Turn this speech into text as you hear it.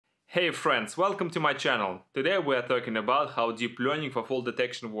Hey friends, welcome to my channel. Today we are talking about how deep learning for fault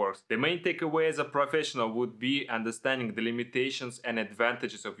detection works. The main takeaway as a professional would be understanding the limitations and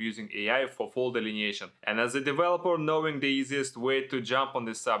advantages of using AI for fault delineation, and as a developer knowing the easiest way to jump on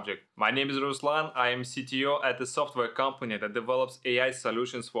this subject. My name is Ruslan, I am CTO at a software company that develops AI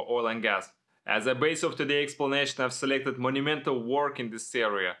solutions for oil and gas. As a base of today's explanation, I've selected monumental work in this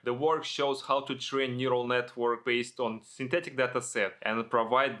area. The work shows how to train neural network based on synthetic dataset and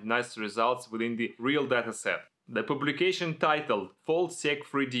provide nice results within the real dataset. The publication titled FaultSeg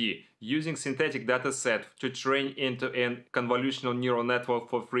 3D, using synthetic dataset to train end-to-end convolutional neural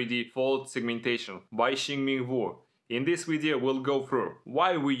network for 3D fault segmentation by Xinming Wu. In this video, we'll go through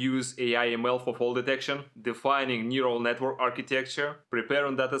why we use AI/ML for fault detection, defining neural network architecture,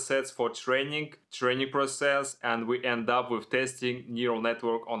 preparing datasets for training process, and we end up with testing neural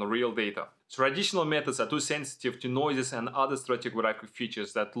network on real data. Traditional methods are too sensitive to noises and other stratigraphic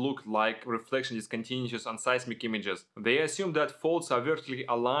features that look like reflection discontinuities on seismic images. They assume that faults are vertically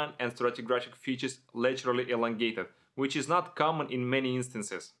aligned and stratigraphic features laterally elongated, which is not common in many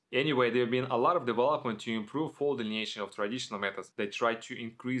instances. Anyway, there have been a lot of development to improve fault delineation of traditional methods. They try to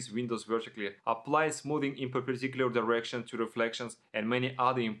increase windows vertically, apply smoothing in a particular direction to reflections, and many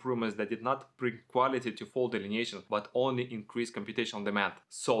other improvements that did not bring quality to fault delineation, but only increase computational demand.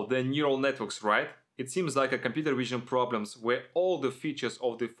 So, the neural networks, right? It seems like a computer vision problems where all the features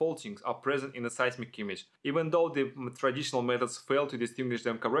of the faultings are present in a seismic image. Even though the traditional methods fail to distinguish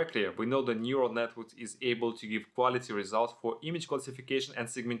them correctly, we know the neural network is able to give quality results for image classification and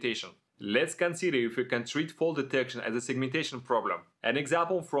segmentation. Let's consider if we can treat fault detection as a segmentation problem. An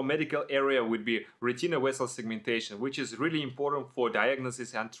example from medical area would be retina vessel segmentation, which is really important for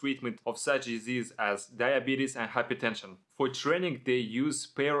diagnosis and treatment of such disease as diabetes and hypertension. For training, they use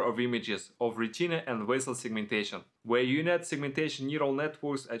pair of images of retina and vessel segmentation, where unit segmentation neural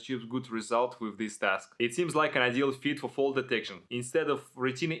networks achieve good results with this task. It seems like an ideal fit for fault detection. Instead of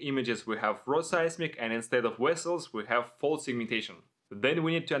retina images, we have raw seismic, and instead of vessels, we have fault segmentation. Then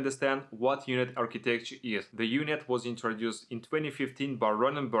we need to understand what unit architecture is. The unit was introduced in 2015 by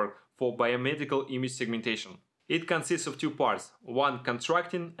Ronenberg for biomedical image segmentation. It consists of two parts, one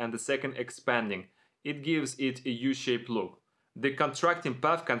contracting and the second expanding. It gives it a U-shaped look. The contracting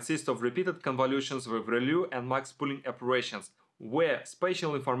path consists of repeated convolutions with ReLU and max pooling operations, where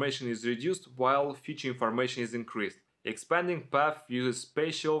spatial information is reduced while feature information is increased. Expanding path uses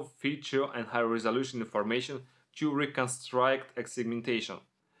spatial, feature, and high-resolution information to reconstruct a segmentation.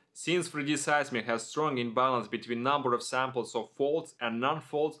 Since 3D seismic has strong imbalance between number of samples of faults and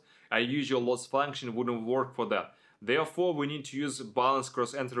non-faults, a usual loss function wouldn't work for that. Therefore, we need to use balanced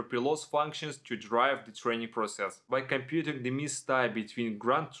cross-entropy loss functions to drive the training process by computing the mistime between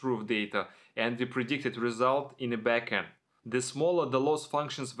ground truth data and the predicted result in a backend. The smaller the loss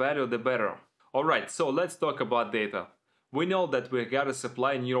function's value, the better. Alright, so let's talk about data. We know that we gotta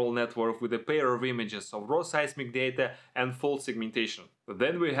supply a neural network with a pair of images of raw seismic data and fault segmentation.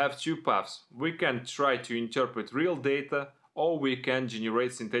 Then we have two paths. We can try to interpret real data, or we can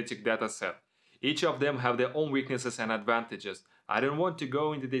generate synthetic dataset. Each of them have their own weaknesses and advantages. I don't want to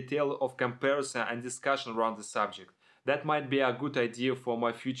go into detail of comparison and discussion around the subject. That might be a good idea for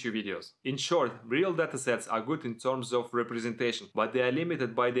my future videos. In short, real datasets are good in terms of representation, but they are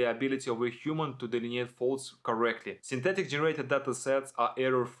limited by the ability of a human to delineate faults correctly. Synthetic generated datasets are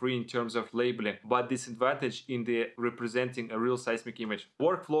error-free in terms of labeling, but disadvantaged in the representing a real seismic image.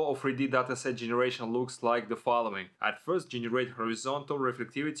 Workflow of 3D dataset generation looks like the following. At first, generate horizontal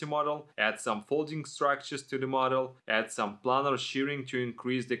reflectivity model, add some folding structures to the model, add some planar shearing to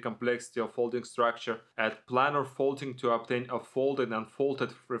increase the complexity of folding structure, add planar faulting to obtain a folded and unfolded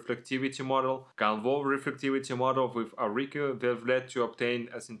reflectivity model, convolve reflectivity model with a wavelet to obtain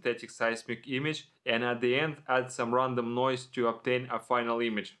a synthetic seismic image, and at the end add some random noise to obtain a final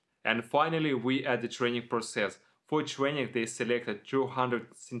image. And finally, we add the training process. For training, they selected 200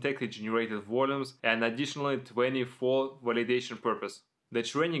 synthetically generated volumes and additionally 24 validation purpose. The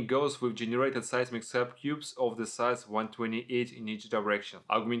training goes with generated seismic subcubes of the size 128 in each direction.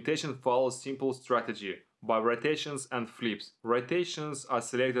 Augmentation follows simple strategy by rotations and flips. Rotations are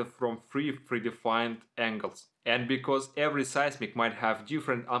selected from three predefined angles. And because every seismic might have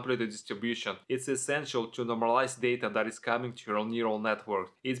different amplitude distribution, it's essential to normalize data that is coming to your neural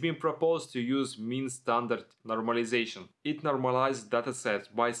network. It's been proposed to use mean standard normalization. It normalizes datasets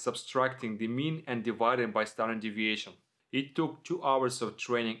by subtracting the mean and dividing by standard deviation. It took 2 hours of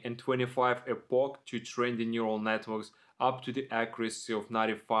training and 25 epoch to train the neural networks up to the accuracy of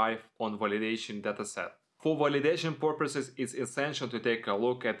 95 on validation dataset. For validation purposes, it's essential to take a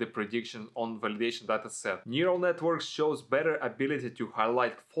look at the prediction on validation dataset. Neural networks shows better ability to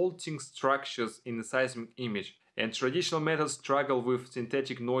highlight faulting structures in the seismic image, and traditional methods struggle with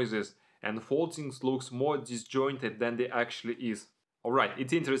synthetic noises, and faulting looks more disjointed than they actually is. Alright,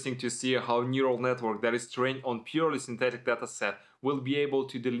 it's interesting to see how a neural network that is trained on purely synthetic dataset will be able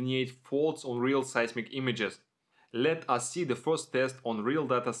to delineate faults on real seismic images. Let us see the first test on real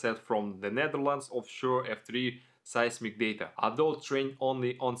dataset from the Netherlands offshore F3 seismic data. Although trained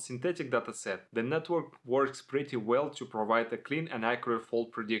only on synthetic dataset, the network works pretty well to provide a clean and accurate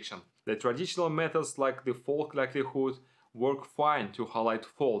fault prediction. The traditional methods like the fault likelihood work fine to highlight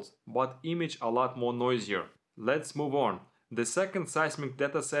faults, but image a lot more noisier. Let's move on. The second seismic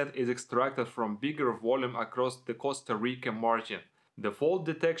dataset is extracted from bigger volume across the Costa Rica margin. The fault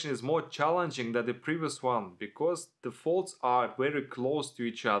detection is more challenging than the previous one because the faults are very close to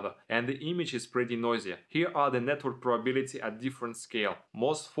each other and the image is pretty noisy. Here are the network probability at different scale.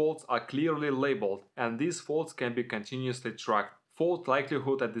 Most faults are clearly labeled and these faults can be continuously tracked. Fault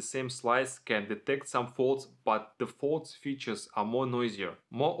likelihood at the same slice can detect some faults, but the faults features are more noisier.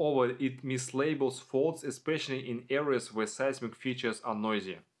 Moreover, it mislabels faults, especially in areas where seismic features are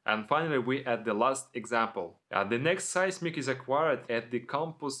noisy. And finally, we add the last example. The next seismic is acquired at the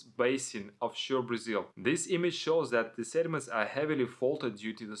Campos Basin offshore Brazil. This image shows that the sediments are heavily faulted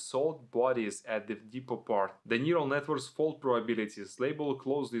due to the salt bodies at the deeper part. The neural network's fault probabilities label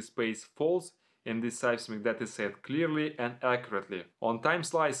closely spaced faults in this seismic dataset clearly and accurately. On time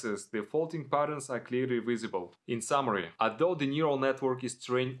slices, the faulting patterns are clearly visible. In summary, although the neural network is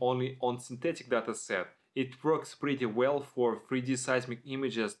trained only on synthetic dataset, it works pretty well for 3D seismic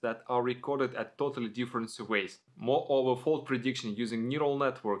images that are recorded at totally different ways. Moreover, fault prediction using neural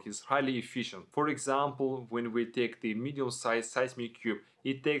network is highly efficient. For example, when we take the medium-sized seismic cube,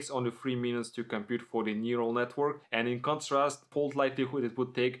 it takes only 3 minutes to compute for the neural network, and in contrast, fault likelihood it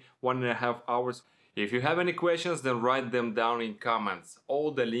would take 1.5 hours. If you have any questions, then write them down in comments.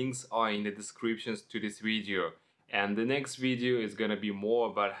 All the links are in the descriptions to this video. And the next video is gonna be more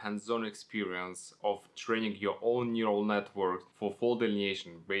about hands-on experience of training your own neural network for fault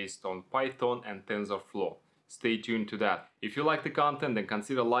delineation based on Python and TensorFlow. Stay tuned to that. If you like the content, then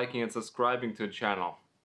consider liking and subscribing to the channel.